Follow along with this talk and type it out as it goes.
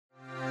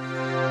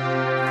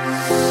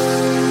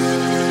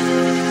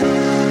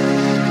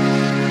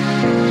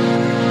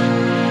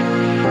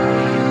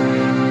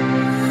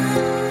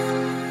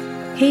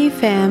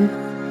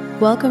fam.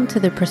 Welcome to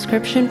the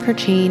Prescription for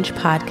Change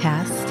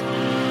podcast.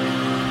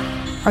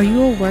 Are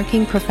you a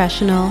working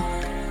professional,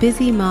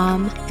 busy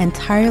mom, and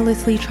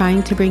tirelessly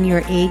trying to bring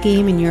your A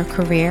game in your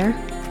career?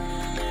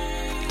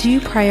 Do you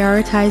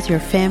prioritize your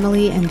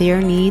family and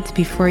their needs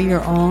before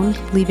your own,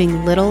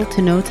 leaving little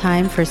to no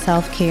time for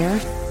self-care?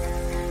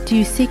 Do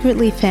you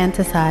secretly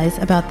fantasize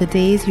about the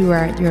days you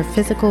are at your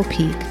physical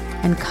peak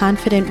and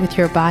confident with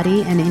your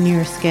body and in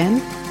your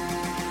skin?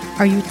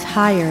 Are you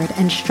tired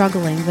and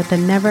struggling with the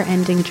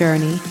never-ending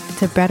journey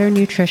to better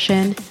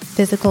nutrition,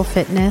 physical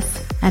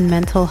fitness, and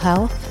mental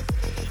health?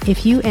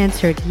 If you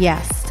answered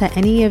yes to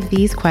any of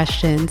these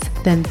questions,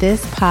 then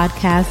this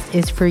podcast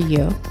is for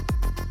you.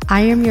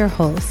 I am your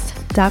host,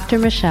 Dr.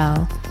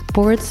 Michelle,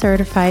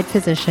 board-certified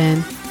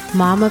physician,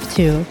 mom of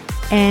two,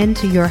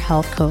 and your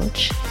health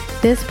coach.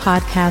 This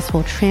podcast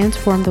will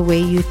transform the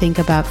way you think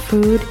about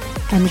food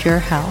and your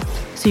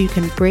health so you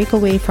can break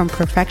away from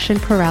perfection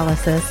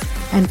paralysis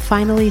and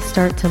finally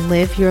start to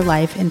live your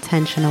life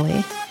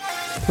intentionally.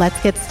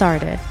 Let's get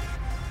started.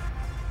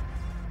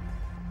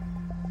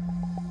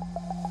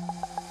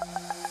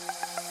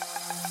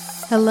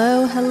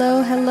 Hello.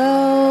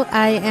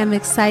 I am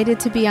excited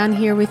to be on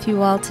here with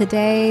you all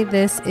today.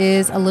 This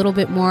is a little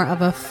bit more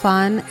of a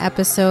fun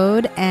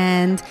episode,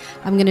 and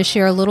I'm going to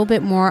share a little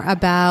bit more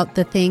about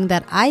the thing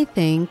that I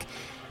think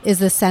is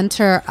the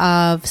center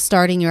of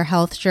starting your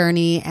health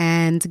journey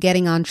and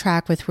getting on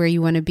track with where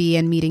you want to be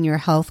and meeting your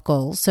health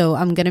goals. So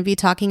I'm going to be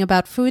talking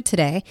about food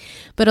today,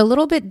 but a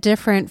little bit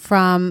different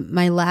from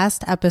my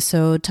last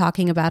episode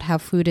talking about how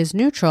food is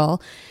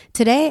neutral.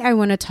 Today, I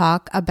want to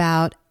talk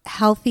about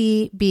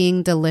healthy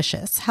being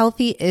delicious.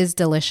 Healthy is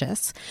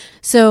delicious.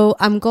 So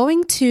I'm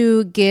going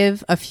to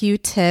give a few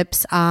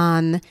tips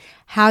on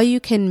how you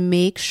can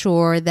make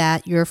sure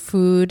that your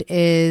food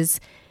is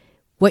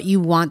what you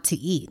want to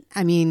eat.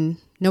 I mean,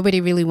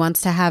 nobody really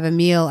wants to have a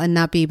meal and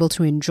not be able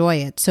to enjoy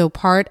it. So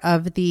part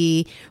of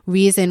the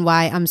reason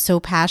why I'm so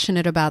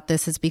passionate about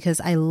this is because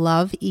I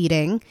love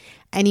eating.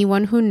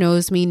 Anyone who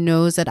knows me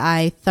knows that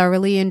I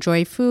thoroughly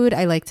enjoy food.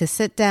 I like to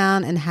sit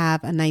down and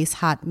have a nice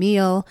hot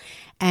meal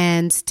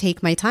and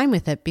take my time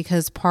with it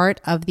because part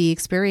of the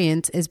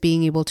experience is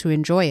being able to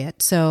enjoy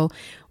it. So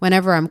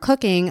whenever I'm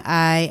cooking,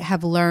 I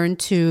have learned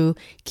to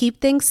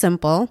keep things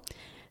simple,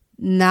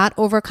 not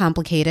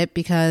overcomplicate it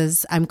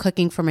because I'm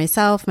cooking for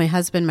myself, my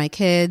husband, my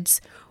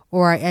kids,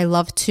 or I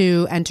love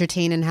to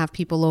entertain and have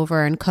people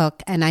over and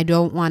cook, and I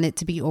don't want it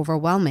to be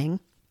overwhelming.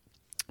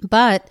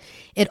 But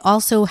it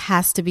also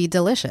has to be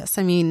delicious.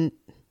 I mean,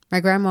 my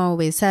grandma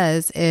always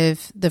says,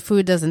 if the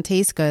food doesn't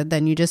taste good,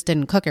 then you just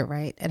didn't cook it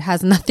right. It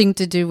has nothing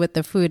to do with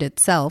the food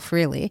itself,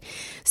 really.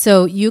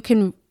 So you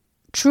can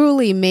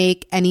truly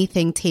make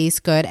anything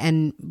taste good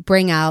and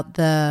bring out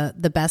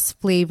the best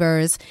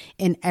flavors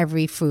in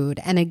every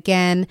food. And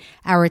again,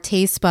 our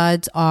taste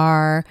buds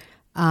are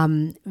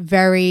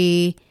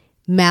very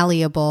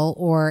malleable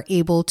or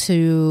able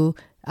to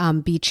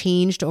be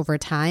changed over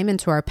time. And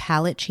so our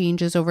palate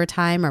changes over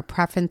time, our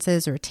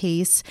preferences or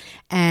tastes.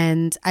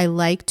 And I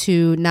like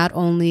to not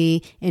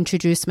only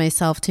introduce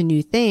myself to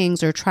new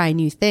things or try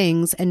new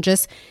things and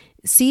just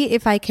see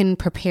if I can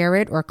prepare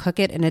it or cook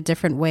it in a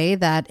different way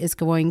that is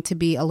going to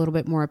be a little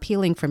bit more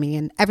appealing for me.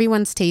 And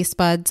everyone's taste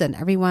buds and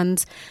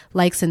everyone's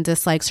likes and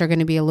dislikes are going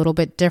to be a little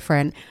bit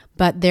different.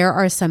 But there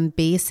are some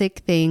basic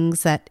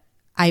things that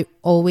I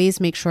always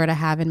make sure to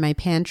have in my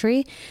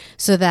pantry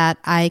so that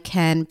I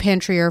can,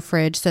 pantry or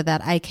fridge, so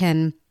that I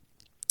can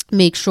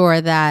make sure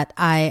that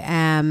I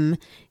am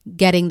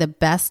getting the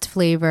best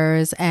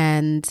flavors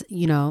and,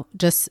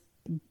 just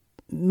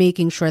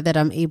making sure that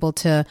I'm able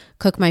to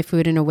cook my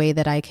food in a way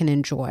that I can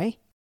enjoy.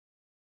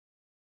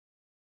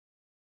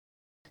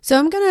 So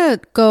I'm going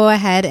to go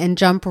ahead and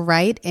jump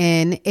right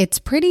in. It's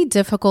pretty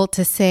difficult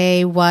to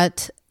say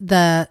what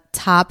the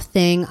top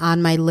thing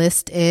on my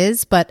list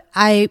is, but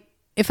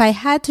if I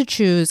had to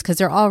choose, because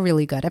they're all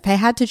really good, if I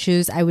had to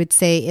choose, I would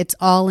say it's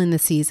all in the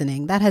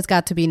seasoning. That has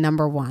got to be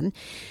number one.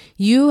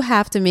 You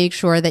have to make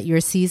sure that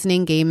your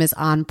seasoning game is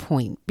on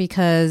point,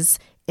 because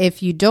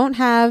if you don't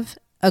have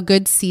a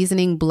good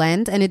seasoning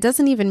blend, and I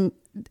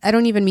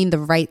don't even mean the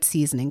right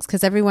seasonings,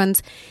 because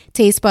everyone's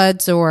taste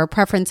buds or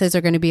preferences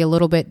are going to be a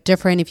little bit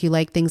different if you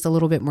like things a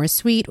little bit more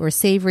sweet or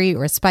savory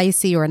or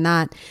spicy or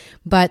not.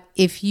 But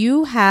if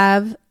you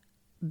have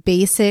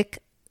basic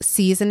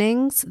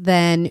seasonings,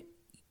 then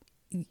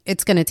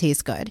it's going to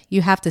taste good.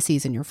 You have to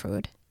season your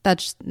food.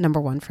 That's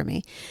number one for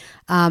me.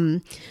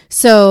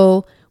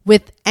 So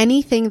with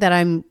anything that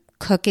I'm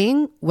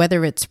cooking,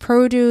 whether it's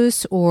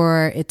produce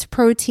or it's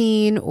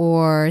protein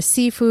or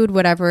seafood,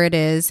 whatever it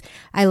is,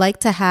 I like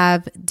to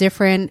have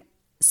different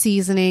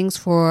seasonings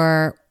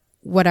for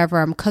whatever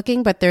I'm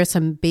cooking, but there's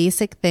some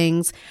basic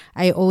things.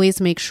 I always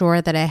make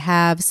sure that I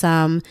have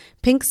some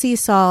pink sea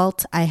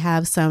salt. I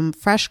have some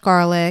fresh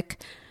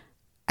garlic.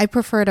 I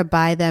prefer to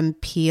buy them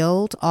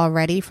peeled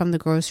already from the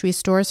grocery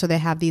store. So they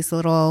have these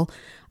little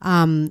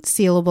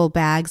sealable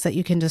bags that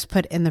you can just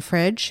put in the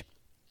fridge.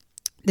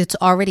 It's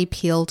already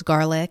peeled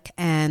garlic,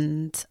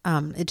 and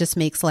it just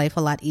makes life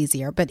a lot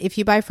easier. But if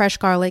you buy fresh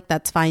garlic,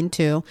 that's fine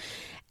too.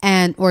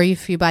 Or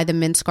if you buy the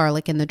minced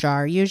garlic in the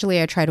jar,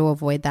 usually I try to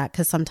avoid that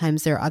because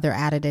sometimes there are other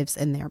additives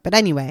in there. But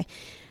anyway,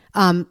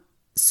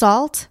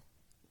 salt,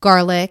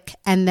 garlic,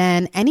 and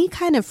then any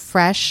kind of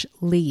fresh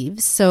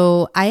leaves.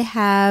 So I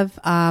have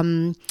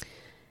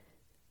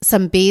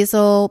some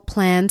basil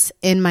plants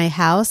in my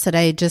house that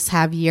I just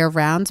have year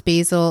round.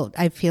 Basil,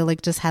 I feel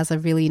like just has a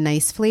really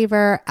nice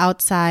flavor.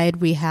 Outside,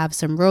 we have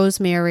some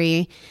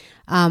rosemary,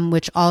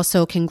 which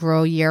also can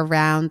grow year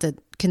round. It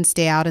can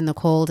stay out in the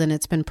cold and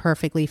it's been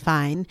perfectly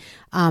fine.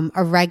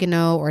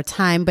 Oregano or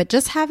thyme, but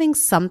just having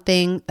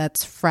something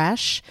that's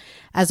fresh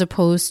as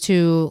opposed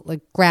to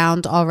like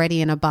ground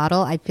already in a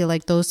bottle, I feel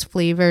like those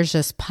flavors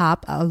just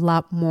pop a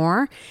lot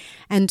more.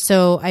 And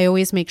so I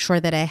always make sure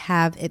that I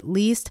have at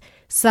least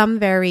some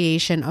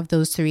variation of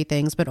those three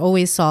things, but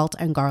always salt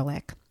and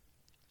garlic,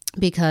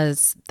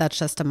 because that's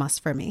just a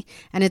must for me.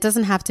 And it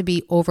doesn't have to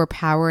be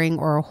overpowering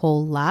or a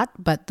whole lot,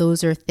 but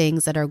those are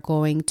things that are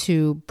going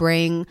to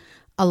bring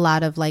a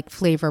lot of like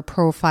flavor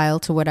profile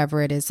to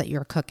whatever it is that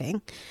you're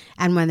cooking.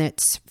 And when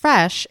it's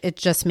fresh, it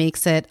just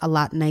makes it a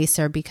lot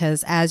nicer,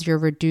 because as you're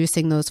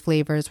reducing those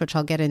flavors, which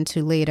I'll get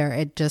into later,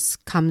 it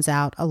just comes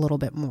out a little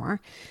bit more.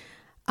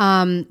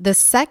 The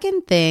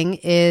second thing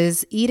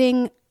is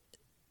eating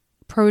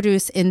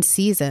produce in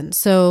season.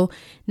 So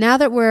now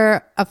that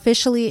we're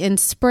officially in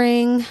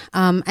spring,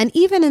 and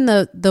even in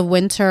the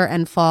winter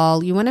and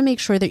fall, you want to make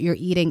sure that you're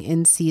eating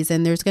in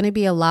season. There's going to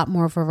be a lot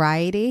more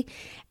variety,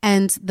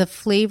 and the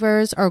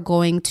flavors are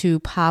going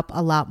to pop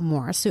a lot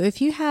more. So if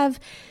you have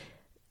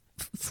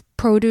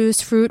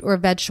produce, fruit, or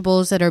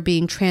vegetables that are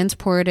being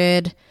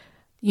transported,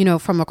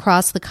 from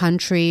across the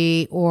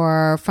country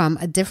or from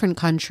a different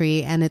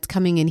country, and it's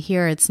coming in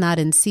here, it's not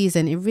in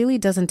season, it really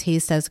doesn't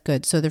taste as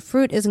good. So the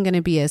fruit isn't going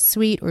to be as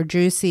sweet or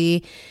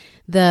juicy.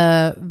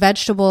 The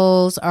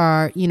vegetables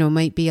are,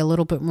 might be a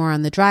little bit more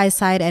on the dry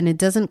side, and it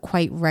doesn't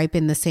quite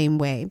ripen the same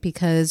way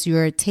because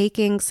you're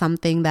taking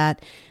something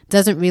that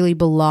doesn't really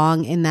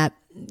belong in that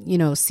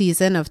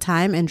season of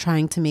time and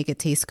trying to make it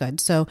taste good.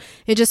 So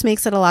it just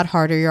makes it a lot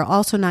harder. You're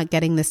also not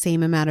getting the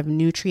same amount of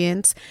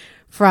nutrients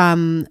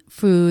from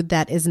food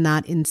that is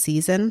not in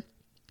season.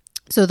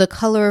 So the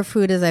color of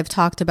food, as I've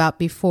talked about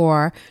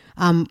before,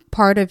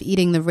 part of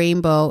eating the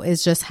rainbow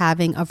is just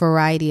having a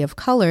variety of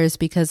colors,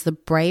 because the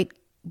bright,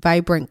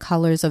 vibrant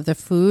colors of the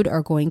food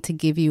are going to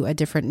give you a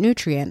different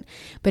nutrient.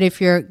 But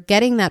if you're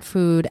getting that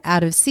food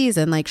out of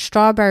season, like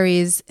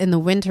strawberries in the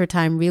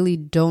wintertime really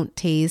don't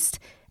taste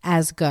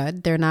as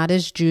good. They're not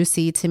as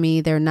juicy to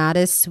me. They're not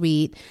as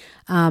sweet.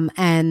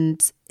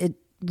 And it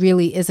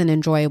really isn't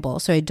enjoyable.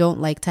 So I don't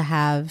like to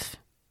have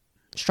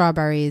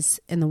strawberries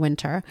in the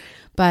winter,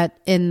 but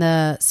in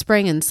the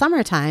spring and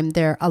summertime,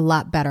 they're a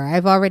lot better.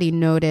 I've already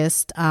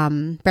noticed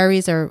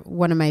berries are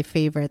one of my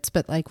favorites,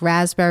 but like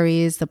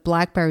raspberries, the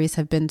blackberries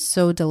have been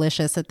so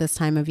delicious at this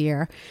time of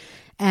year.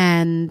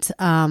 And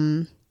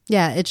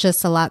it's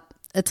just a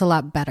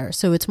lot better.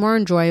 So it's more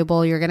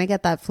enjoyable. You're going to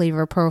get that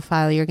flavor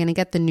profile. You're going to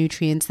get the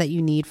nutrients that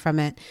you need from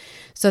it.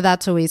 So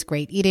that's always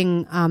great.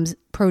 Eating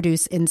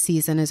produce in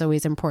season is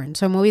always important.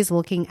 So I'm always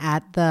looking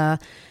at the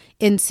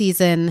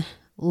in-season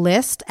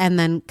list and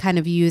then kind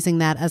of using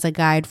that as a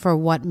guide for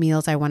what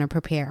meals I want to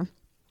prepare.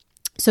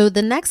 So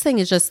the next thing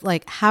is just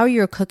like how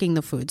you're cooking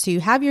the food. So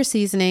you have your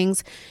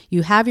seasonings,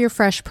 you have your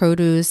fresh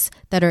produce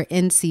that are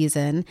in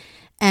season,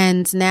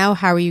 and now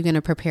how are you going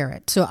to prepare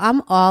it? So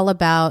I'm all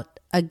about,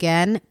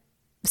 again,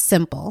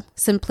 simple.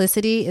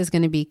 Simplicity is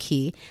going to be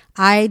key.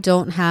 I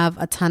don't have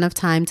a ton of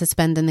time to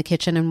spend in the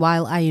kitchen. And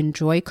while I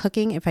enjoy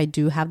cooking, if I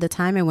do have the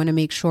time, I want to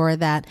make sure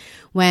that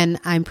when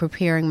I'm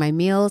preparing my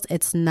meals,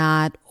 it's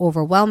not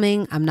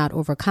overwhelming. I'm not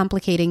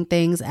overcomplicating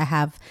things. I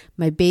have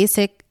my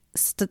basic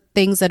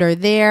things that are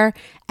there,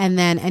 and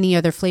then any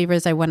other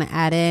flavors I want to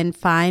add in,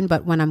 fine.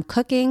 But when I'm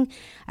cooking,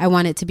 I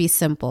want it to be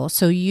simple.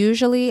 So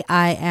usually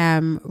I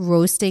am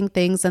roasting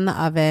things in the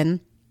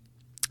oven.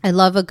 I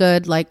love a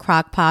good like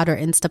crock pot or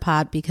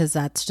Instapot because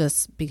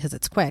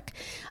it's quick.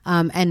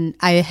 And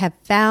I have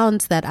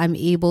found that I'm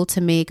able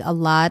to make a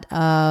lot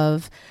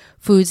of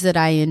foods that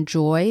I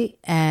enjoy,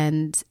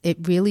 and it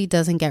really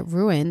doesn't get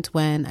ruined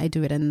when I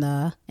do it in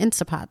the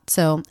Instapot.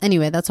 So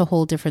anyway, that's a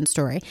whole different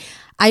story.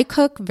 I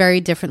cook very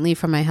differently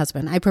from my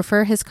husband. I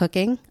prefer his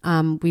cooking.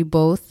 We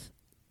both,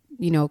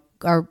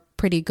 are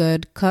pretty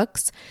good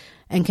cooks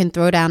and can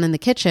throw down in the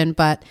kitchen,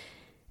 but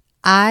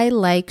I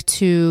like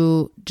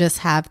to just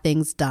have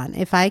things done.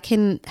 If I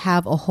can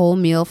have a whole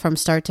meal from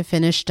start to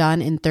finish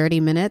done in 30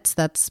 minutes,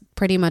 that's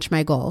pretty much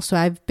my goal. So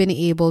I've been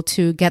able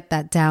to get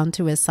that down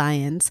to a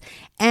science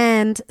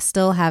and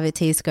still have it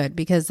taste good,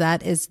 because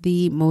that is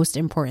the most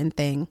important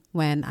thing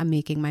when I'm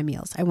making my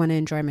meals. I want to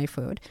enjoy my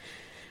food.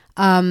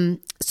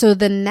 So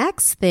the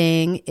next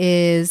thing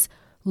is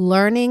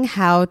learning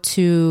how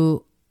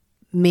to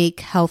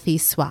make healthy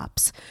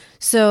swaps.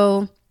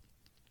 So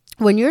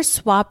when you're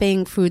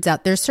swapping foods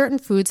out, there's certain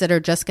foods that are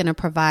just going to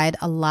provide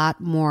a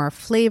lot more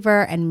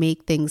flavor and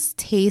make things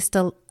taste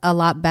a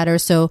lot better.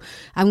 So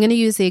I'm going to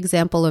use the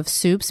example of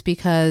soups,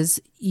 because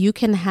you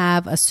can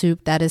have a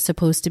soup that is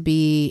supposed to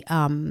be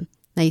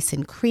nice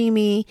and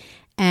creamy,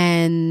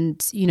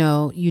 and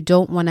you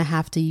don't want to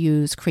have to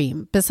use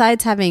cream.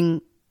 Besides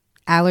having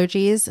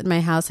allergies in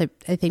my house,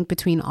 I think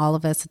between all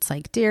of us, it's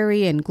like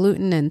dairy and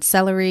gluten and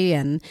celery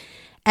and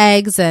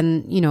eggs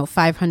and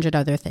 500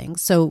 other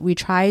things. So we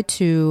try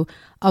to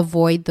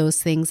avoid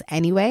those things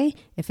anyway,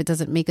 if it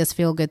doesn't make us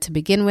feel good to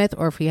begin with,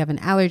 or if we have an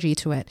allergy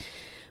to it.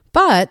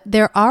 But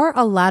there are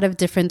a lot of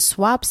different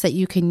swaps that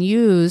you can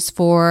use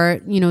for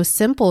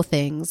simple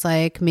things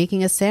like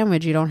making a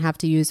sandwich. You don't have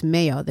to use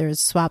mayo. There's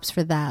swaps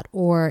for that.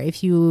 Or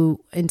if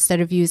you,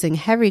 instead of using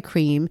heavy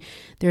cream,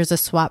 there's a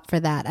swap for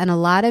that. And a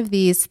lot of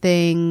these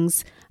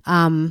things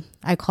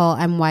I call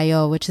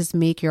MYO, which is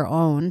make your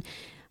own.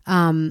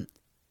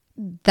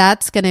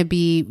 That's going to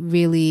be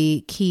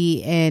really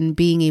key in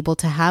being able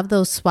to have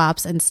those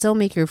swaps and still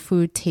make your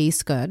food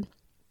taste good.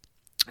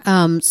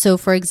 So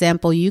for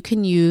example, you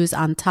can use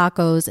on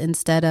tacos,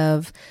 instead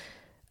of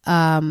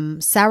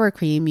sour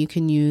cream, you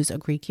can use a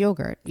Greek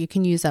yogurt. You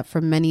can use that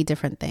for many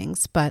different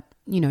things, but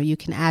you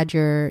can add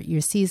your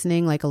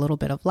seasoning, like a little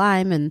bit of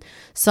lime and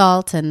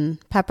salt and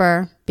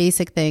pepper,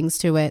 basic things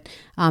to it.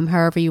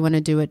 However you want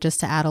to do it, just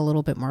to add a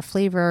little bit more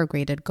flavor,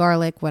 grated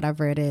garlic,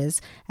 whatever it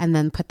is, and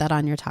then put that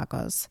on your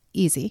tacos.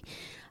 Easy.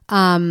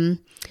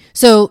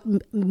 So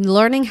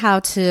learning how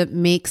to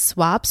make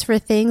swaps for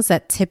things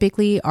that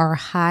typically are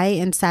high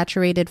in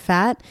saturated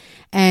fat,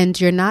 and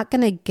you're not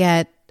going to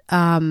get,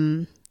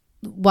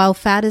 while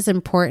fat is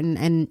important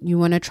and you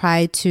want to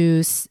try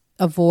to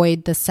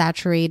avoid the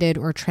saturated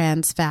or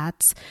trans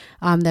fats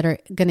that are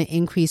going to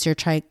increase your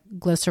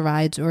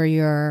triglycerides or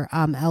your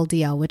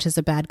LDL, which is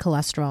a bad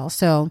cholesterol.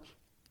 So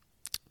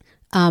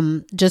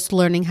just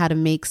learning how to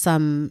make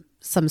some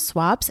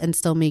swaps and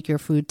still make your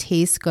food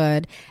taste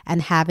good,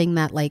 and having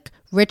that like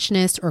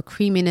richness or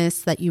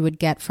creaminess that you would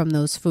get from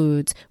those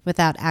foods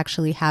without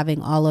actually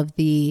having all of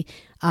the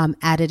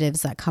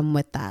additives that come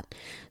with that.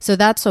 So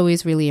that's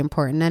always really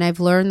important. And I've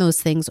learned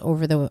those things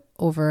over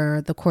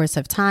the course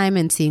of time,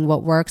 and seeing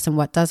what works and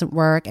what doesn't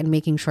work, and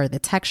making sure the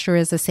texture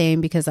is the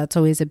same, because that's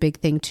always a big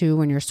thing too.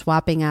 When you're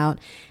swapping out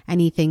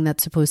anything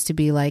that's supposed to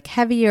be like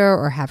heavier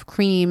or have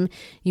cream,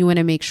 you want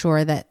to make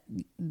sure that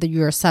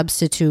your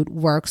substitute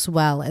works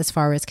well as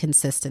far as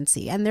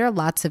consistency. And there are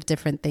lots of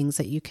different things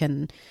that you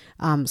can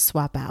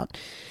swap out.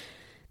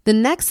 The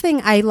next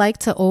thing I like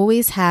to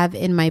always have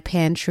in my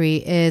pantry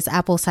is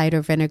apple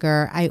cider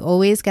vinegar. I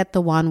always get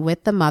the one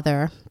with the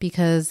mother,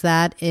 because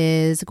that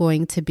is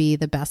going to be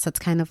the best. That's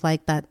kind of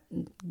like that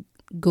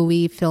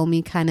gooey,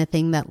 filmy kind of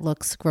thing that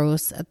looks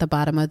gross at the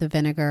bottom of the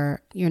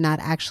vinegar. You're not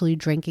actually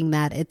drinking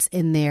that. It's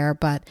in there,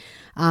 but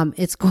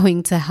it's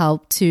going to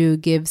help to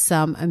give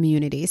some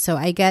immunity. So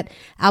I get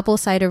apple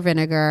cider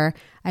vinegar.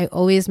 I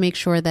always make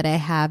sure that I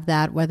have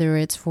that, whether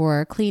it's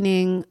for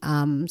cleaning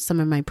some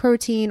of my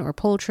protein or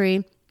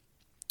poultry,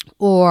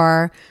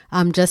 or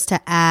just to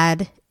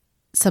add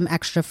some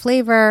extra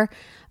flavor.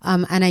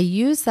 And I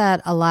use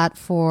that a lot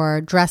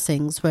for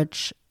dressings,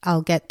 which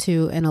I'll get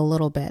to in a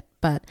little bit.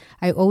 But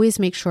I always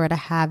make sure to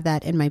have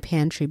that in my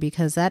pantry,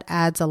 because that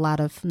adds a lot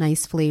of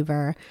nice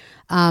flavor.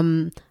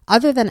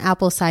 Other than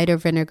apple cider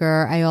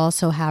vinegar, I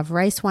also have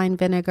rice wine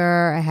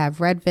vinegar. I have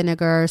red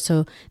vinegar.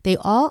 So they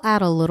all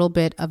add a little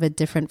bit of a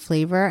different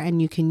flavor,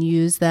 and you can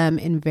use them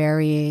in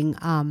varying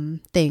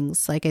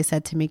things. Like I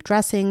said, to make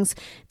dressings,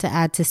 to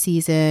add to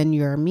season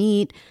your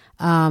meat,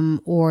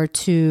 or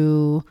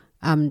to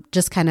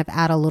just kind of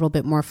add a little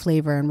bit more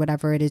flavor in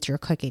whatever it is you're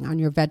cooking on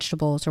your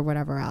vegetables or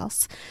whatever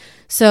else.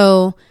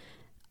 So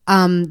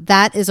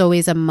that is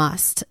always a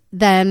must.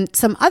 Then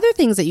some other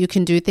things that you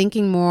can do,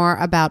 thinking more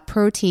about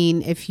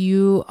protein, if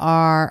you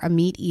are a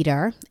meat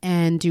eater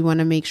and you want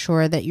to make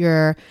sure that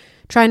you're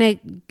trying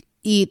to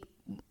eat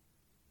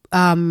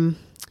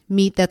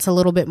meat that's a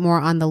little bit more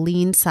on the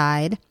lean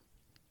side,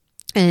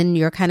 and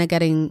you're kind of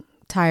getting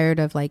tired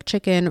of like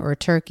chicken or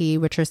turkey,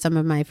 which are some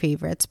of my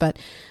favorites, but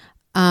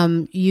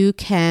you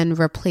can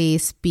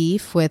replace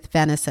beef with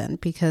venison,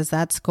 because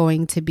that's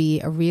going to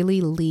be a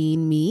really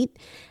lean meat,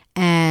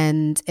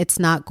 and it's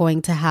not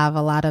going to have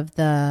a lot of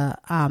the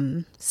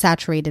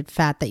saturated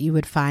fat that you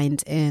would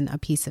find in a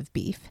piece of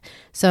beef.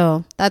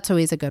 So that's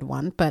always a good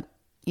one. But,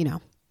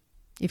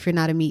 if you're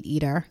not a meat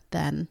eater,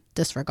 then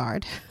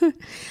disregard.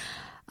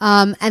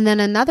 And then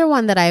another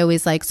one that I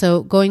always like,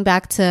 so going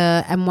back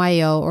to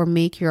MYO or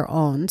make your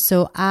own.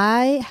 So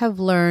I have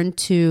learned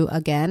to,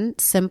 again,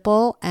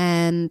 simple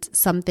and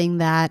something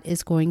that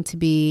is going to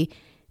be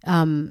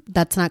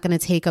that's not going to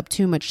take up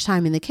too much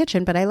time in the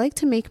kitchen, but I like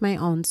to make my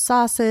own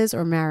sauces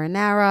or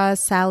marinara,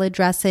 salad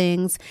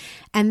dressings,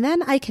 and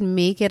then I can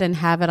make it and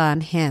have it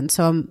on hand.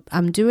 So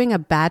I'm doing a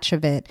batch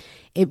of it.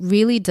 It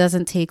really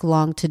doesn't take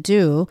long to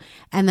do,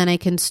 and then I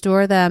can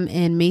store them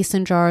in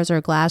mason jars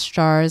or glass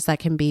jars that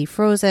can be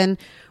frozen,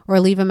 or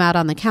leave them out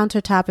on the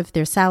countertop if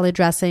they're salad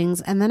dressings,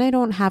 and then I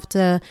don't have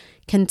to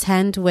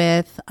contend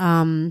with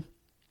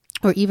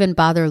or even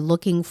bother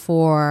looking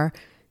for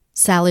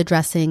salad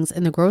dressings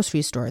in the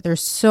grocery store.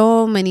 There's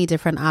so many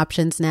different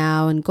options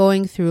now, and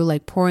going through,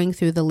 like pouring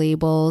through the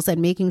labels and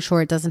making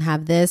sure it doesn't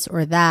have this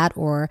or that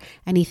or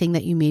anything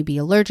that you may be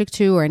allergic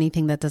to or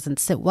anything that doesn't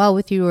sit well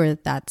with you or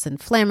that's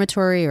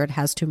inflammatory or it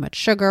has too much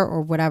sugar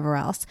or whatever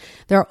else.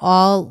 They're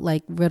all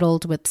like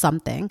riddled with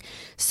something.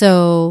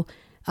 So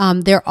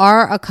there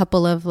are a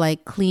couple of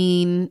like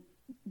clean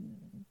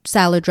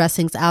salad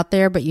dressings out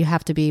there, but you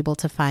have to be able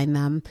to find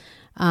them.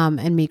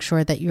 And make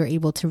sure that you're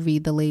able to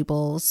read the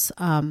labels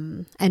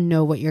and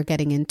know what you're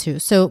getting into.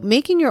 So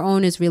making your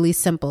own is really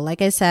simple.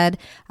 Like I said,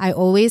 I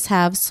always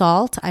have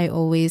salt. I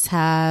always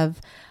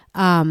have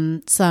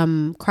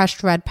some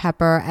crushed red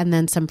pepper and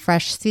then some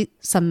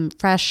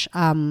fresh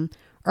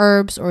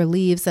herbs or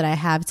leaves that I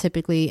have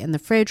typically in the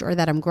fridge or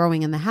that I'm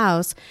growing in the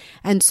house.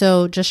 And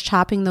so just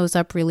chopping those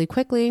up really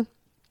quickly.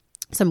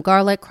 Some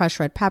garlic,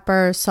 crushed red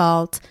pepper,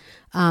 salt.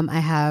 I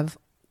have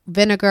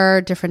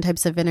vinegar, different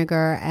types of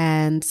vinegar,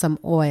 and some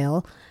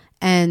oil.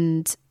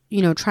 And,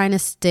 trying to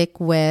stick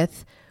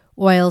with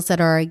oils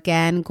that are,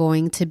 again,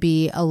 going to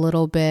be a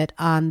little bit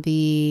on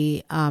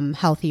the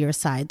healthier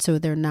side. So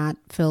they're not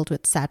filled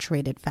with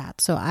saturated fat.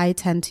 So I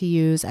tend to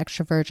use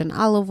extra virgin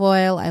olive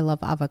oil. I love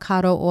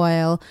avocado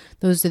oil.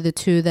 Those are the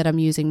two that I'm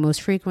using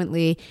most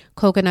frequently.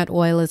 Coconut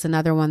oil is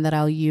another one that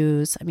I'll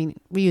use. I mean,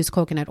 we use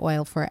coconut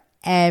oil for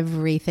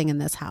everything in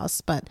this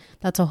house, but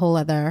that's a whole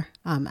other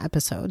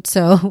episode.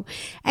 So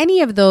any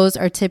of those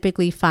are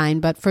typically fine,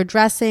 but for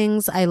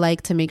dressings, I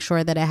like to make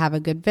sure that I have a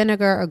good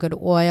vinegar, a good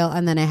oil,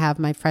 and then I have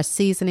my fresh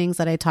seasonings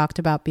that I talked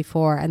about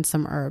before and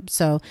some herbs.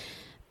 So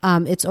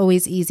it's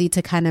always easy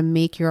to kind of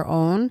make your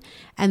own,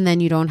 and then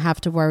you don't have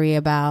to worry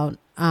about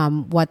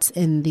what's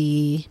in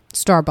the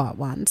store-bought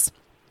ones.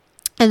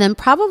 And then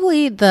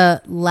probably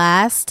the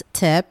last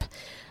tip,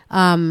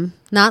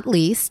 not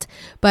least,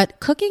 but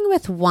cooking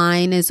with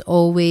wine is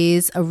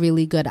always a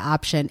really good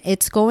option.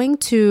 It's going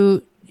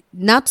to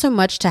not so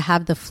much to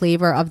have the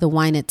flavor of the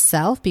wine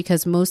itself,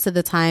 because most of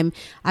the time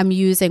I'm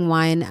using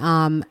wine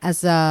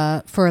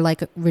for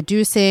like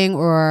reducing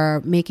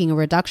or making a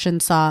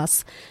reduction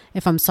sauce.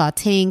 If I'm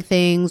sauteing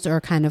things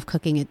or kind of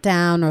cooking it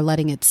down or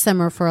letting it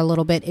simmer for a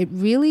little bit, it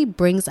really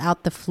brings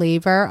out the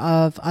flavor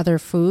of other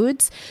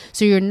foods.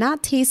 So you're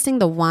not tasting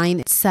the wine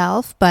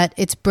itself, but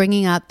it's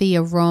bringing out the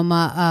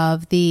aroma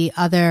of the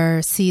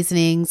other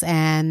seasonings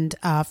and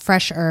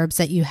fresh herbs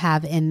that you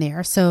have in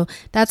there. So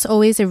that's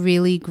always a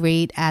really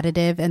great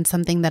additive and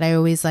something that I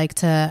always like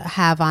to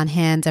have on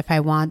hand if I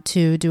want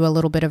to do a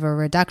little bit of a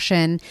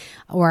reduction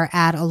or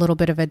add a little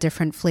bit of a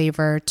different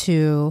flavor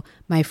to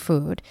my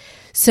food.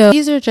 So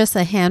these are just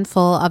a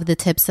handful of the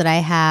tips that I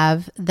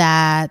have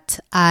that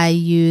I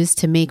use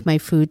to make my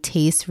food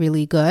taste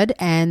really good,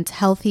 and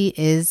healthy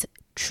is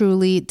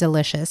truly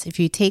delicious. If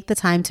you take the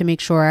time to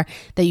make sure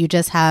that you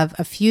just have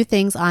a few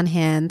things on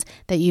hand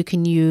that you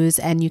can use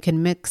and you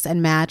can mix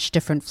and match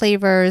different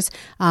flavors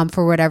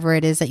for whatever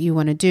it is that you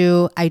want to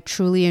do. I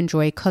truly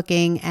enjoy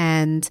cooking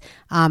and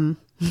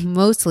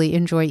mostly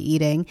enjoy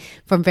eating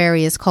from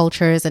various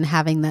cultures and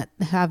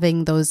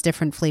having those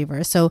different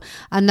flavors. So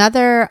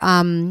another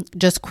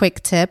just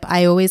quick tip,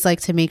 I always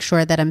like to make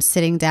sure that I'm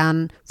sitting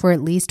down for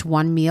at least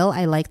one meal.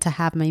 I like to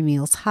have my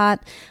meals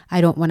hot. I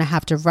don't want to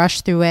have to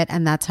rush through it,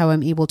 and that's how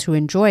I'm able to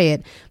enjoy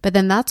it. But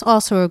then that's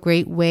also a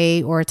great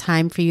way or a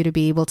time for you to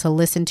be able to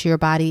listen to your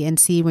body and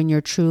see when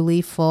you're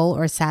truly full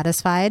or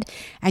satisfied,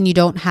 and you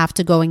don't have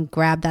to go and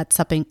grab that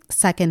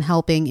second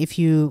helping if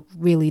you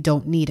really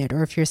don't need it,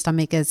 or if your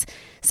stomach is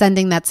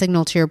sending that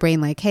signal to your brain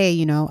like,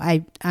 hey,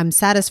 I'm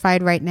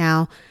satisfied right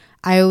now.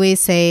 I always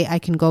say I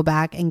can go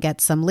back and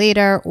get some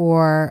later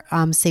or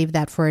save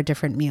that for a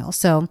different meal.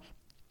 So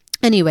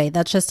anyway,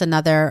 that's just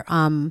another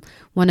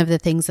one of the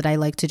things that I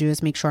like to do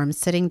is make sure I'm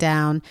sitting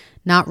down,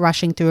 not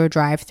rushing through a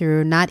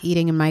drive-through, not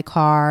eating in my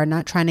car,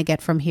 not trying to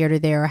get from here to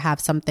there or have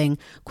something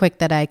quick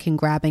that I can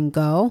grab and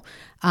go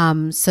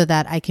so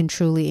that I can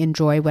truly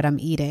enjoy what I'm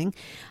eating.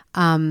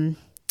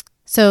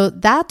 So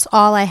that's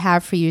all I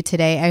have for you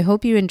today. I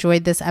hope you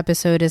enjoyed this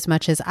episode as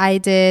much as I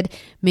did.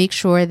 Make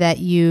sure that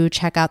you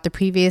check out the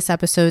previous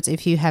episodes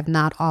if you have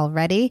not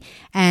already,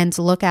 and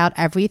look out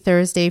every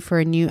Thursday for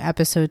a new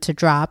episode to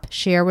drop.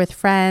 Share with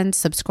friends,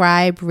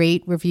 subscribe,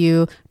 rate,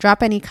 review,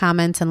 drop any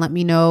comments, and let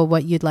me know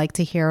what you'd like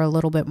to hear a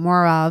little bit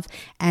more of.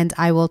 And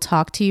I will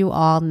talk to you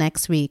all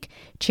next week.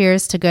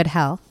 Cheers to good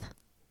health.